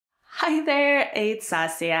Hi there, it's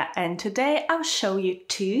Asia, and today I'll show you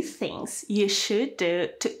 2 things you should do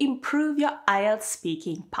to improve your IELTS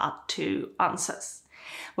Speaking Part 2 answers.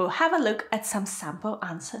 We'll have a look at some sample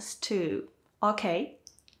answers too. Okay,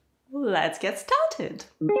 let's get started.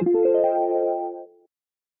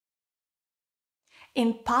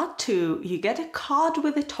 In Part 2, you get a card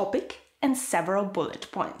with a topic and several bullet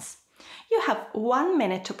points. You have 1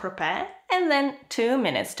 minute to prepare and then 2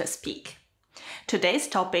 minutes to speak. Today's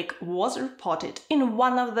topic was reported in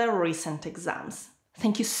one of the recent exams.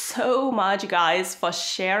 Thank you so much, guys, for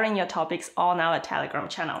sharing your topics on our Telegram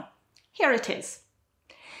channel. Here it is.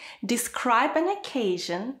 Describe an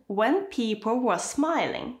occasion when people were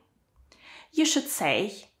smiling. You should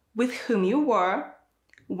say with whom you were,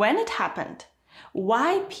 when it happened,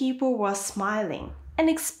 why people were smiling, and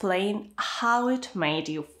explain how it made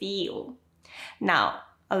you feel. Now,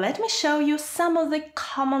 let me show you some of the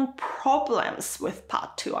common problems with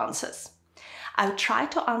Part 2 answers. I'll try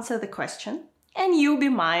to answer the question and you'll be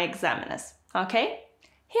my examiners, okay?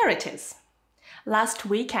 Here it is. Last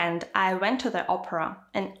weekend I went to the opera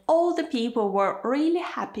and all the people were really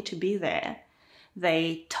happy to be there.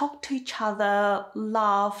 They talked to each other,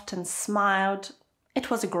 laughed and smiled. It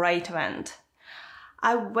was a great event.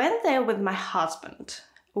 I went there with my husband.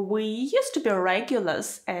 We used to be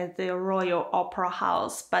regulars at the Royal Opera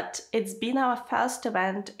House, but it's been our first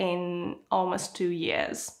event in almost 2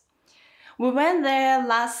 years. We went there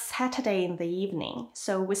last Saturday in the evening,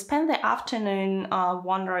 so we spent the afternoon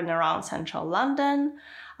wandering around central London,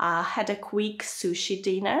 had a quick sushi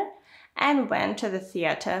dinner, and went to the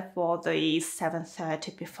theatre for the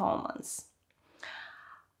 7:30 performance.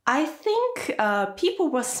 I think people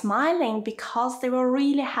were smiling because they were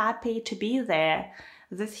really happy to be there.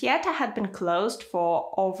 The theatre had been closed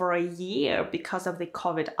for over a year because of the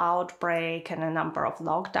COVID outbreak and a number of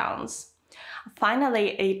lockdowns.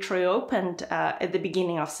 Finally, it reopened at the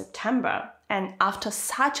beginning of September, and after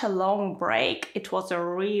such a long break, it was a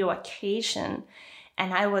real occasion,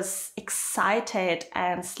 and I was excited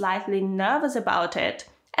and slightly nervous about it,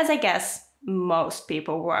 as I guess most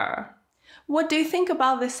people were. What do you think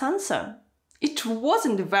about this answer? It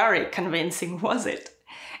wasn't very convincing, was it?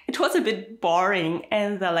 It was a bit boring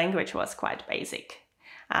and the language was quite basic.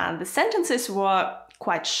 The sentences were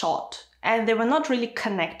quite short and they were not really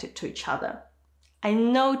connected to each other. I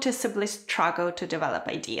noticeably struggled to develop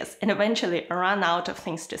ideas and eventually ran out of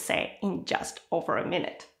things to say in just over a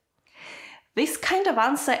minute. This kind of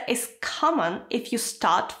answer is common if you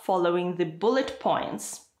start following the bullet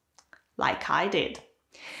points, like I did.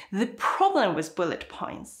 The problem with bullet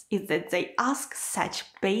points is that they ask such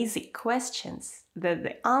basic questions that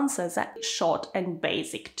the answers are short and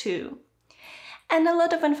basic too. And a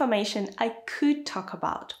lot of information I could talk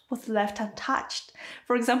about was left untouched.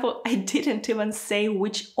 For example, I didn't even say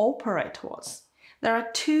which opera it was. There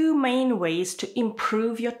are 2 main ways to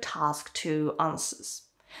improve your Task 2 answers.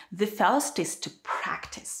 The first is to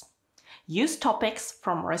practice. Use topics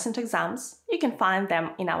from recent exams. You can find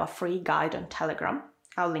them in our free guide on Telegram.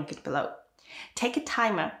 I'll link it below. Take a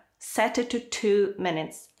timer, set it to 2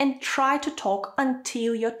 minutes, and try to talk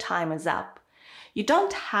until your time is up. You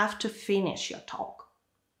don't have to finish your talk.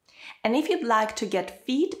 And if you'd like to get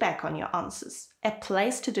feedback on your answers, a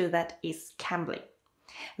place to do that is Cambly.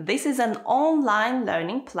 This is an online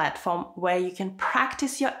learning platform where you can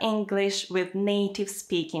practice your English with native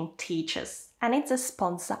speaking teachers, and it's a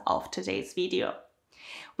sponsor of today's video.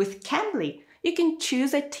 With Cambly, you can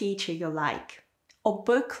choose a teacher you like, or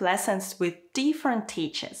book lessons with different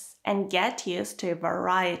teachers and get used to a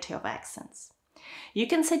variety of accents. You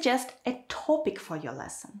can suggest a topic for your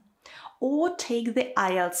lesson, or take the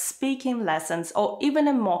IELTS speaking lessons or even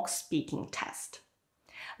a mock speaking test.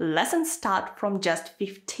 Lessons start from just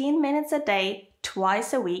 15 minutes a day,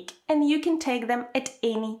 twice a week, and you can take them at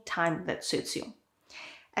any time that suits you.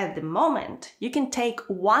 At the moment, you can take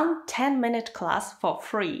 1 10-minute class for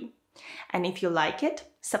free. And if you like it,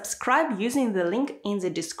 subscribe using the link in the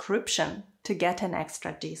description to get an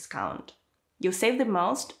extra discount. You'll save the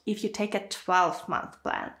most if you take a 12-month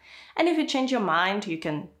plan. And if you change your mind, you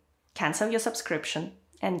can cancel your subscription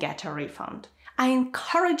and get a refund. I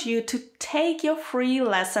encourage you to take your free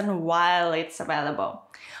lesson while it's available.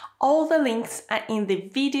 All the links are in the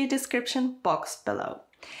video description box below.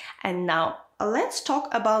 And now let's talk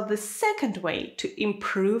about the second way to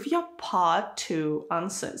improve your Part 2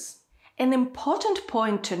 answers. An important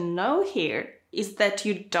point to know here is that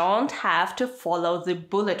you don't have to follow the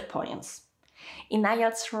bullet points. In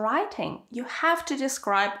IELTS writing, you have to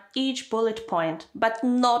describe each bullet point, but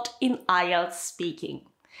not in IELTS speaking.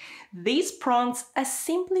 These prompts are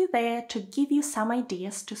simply there to give you some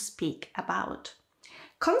ideas to speak about.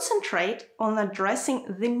 Concentrate on addressing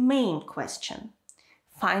the main question.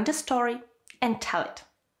 Find a story and tell it.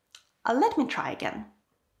 Let me try again.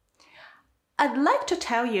 I'd like to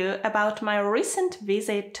tell you about my recent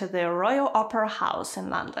visit to the Royal Opera House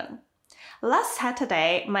in London. Last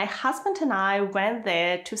Saturday, my husband and I went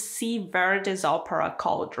there to see Verdi's opera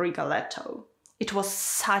called Rigoletto. It was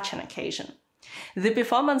such an occasion. The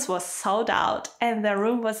performance was sold out and the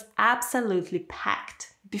room was absolutely packed.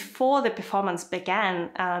 Before the performance began,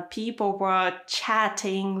 people were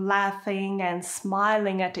chatting, laughing, and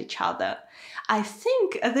smiling at each other. I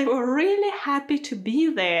think they were really happy to be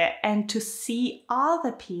there and to see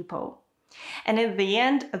other people. And in the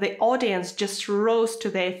end, the audience just rose to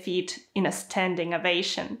their feet in a standing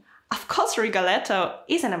ovation. Of course, Rigoletto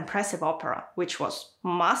is an impressive opera, which was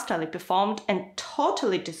masterly performed and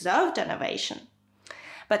totally deserved an ovation.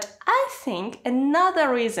 But I think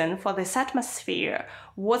another reason for this atmosphere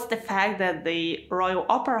was the fact that the Royal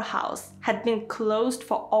Opera House had been closed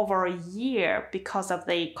for over a year because of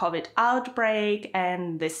the COVID outbreak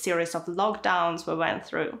and the series of lockdowns we went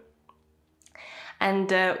through. And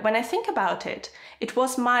when I think about it, it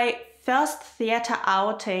was my first theatre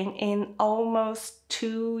outing in almost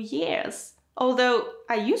 2 years. Although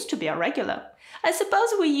I used to be a regular. I suppose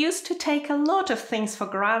we used to take a lot of things for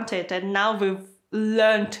granted and now we've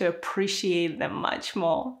learned to appreciate them much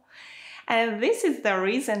more. And this is the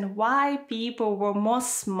reason why people were more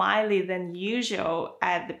smiley than usual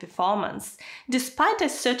at the performance, despite a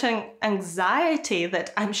certain anxiety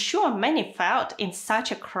that I'm sure many felt in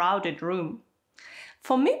such a crowded room.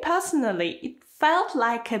 For me personally, it felt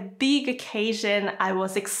like a big occasion I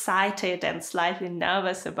was excited and slightly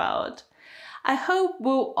nervous about. I hope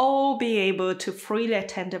we'll all be able to freely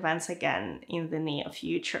attend events again in the near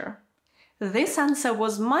future. This answer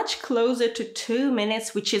was much closer to 2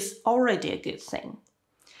 minutes, which is already a good thing.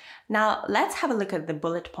 Now let's have a look at the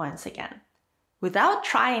bullet points again. Without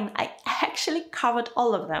trying, I actually covered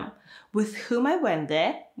all of them, with whom I went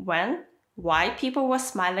there, when, why people were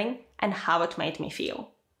smiling, and how it made me feel.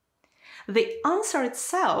 The answer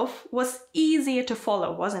itself was easier to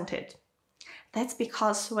follow, wasn't it? That's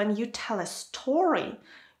because when you tell a story,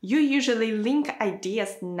 you usually link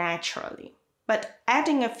ideas naturally. But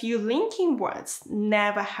adding a few linking words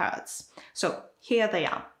never hurts. So here they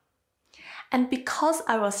are. And because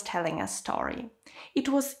I was telling a story, it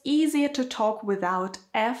was easier to talk without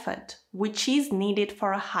effort, which is needed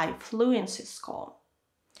for a high fluency score.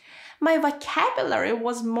 My vocabulary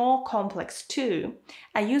was more complex too.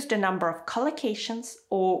 I used a number of collocations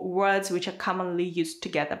or words which are commonly used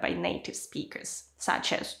together by native speakers,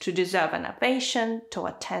 such as to deserve an ovation, to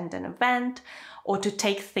attend an event, or to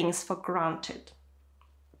take things for granted.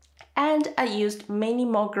 And I used many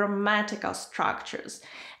more grammatical structures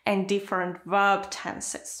and different verb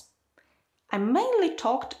tenses. I mainly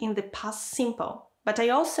talked in the past simple, but I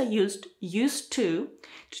also used to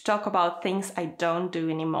talk about things I don't do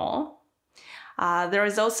anymore. There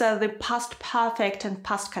is also the past perfect and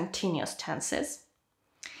past continuous tenses.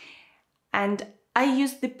 And I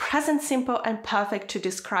use the present simple and perfect to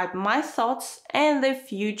describe my thoughts and the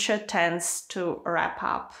future tense to wrap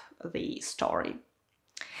up the story.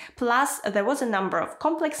 Plus, there was a number of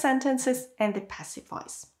complex sentences and the passive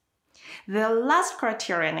voice. The last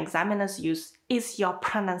criterion examiners use is your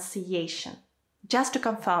pronunciation. Just to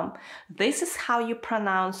confirm, this is how you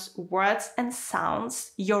pronounce words and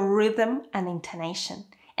sounds, your rhythm and intonation.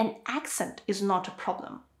 An accent is not a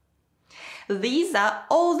problem. These are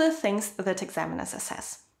all the things that examiners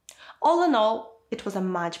assess. All in all, it was a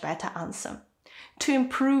much better answer. To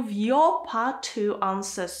improve your Part 2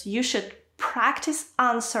 answers, you should practice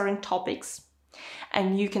answering topics,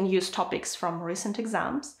 and you can use topics from recent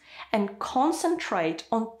exams, and concentrate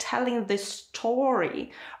on telling the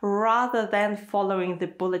story rather than following the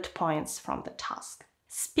bullet points from the task.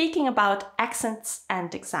 Speaking about accents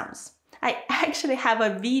and exams, I actually have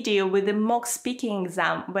a video with the mock speaking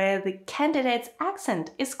exam where the candidate's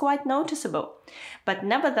accent is quite noticeable, but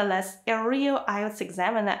nevertheless a real IELTS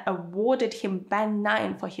examiner awarded him band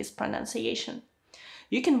 9 for his pronunciation.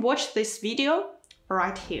 You can watch this video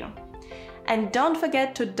right here. And don't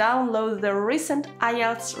forget to download the recent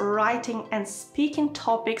IELTS writing and speaking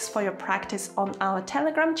topics for your practice on our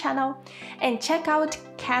Telegram channel, and check out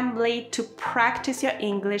Cambly to practice your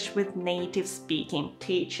English with native speaking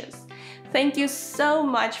teachers. Thank you so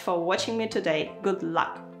much for watching me today. Good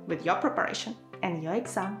luck with your preparation and your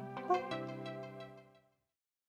exam.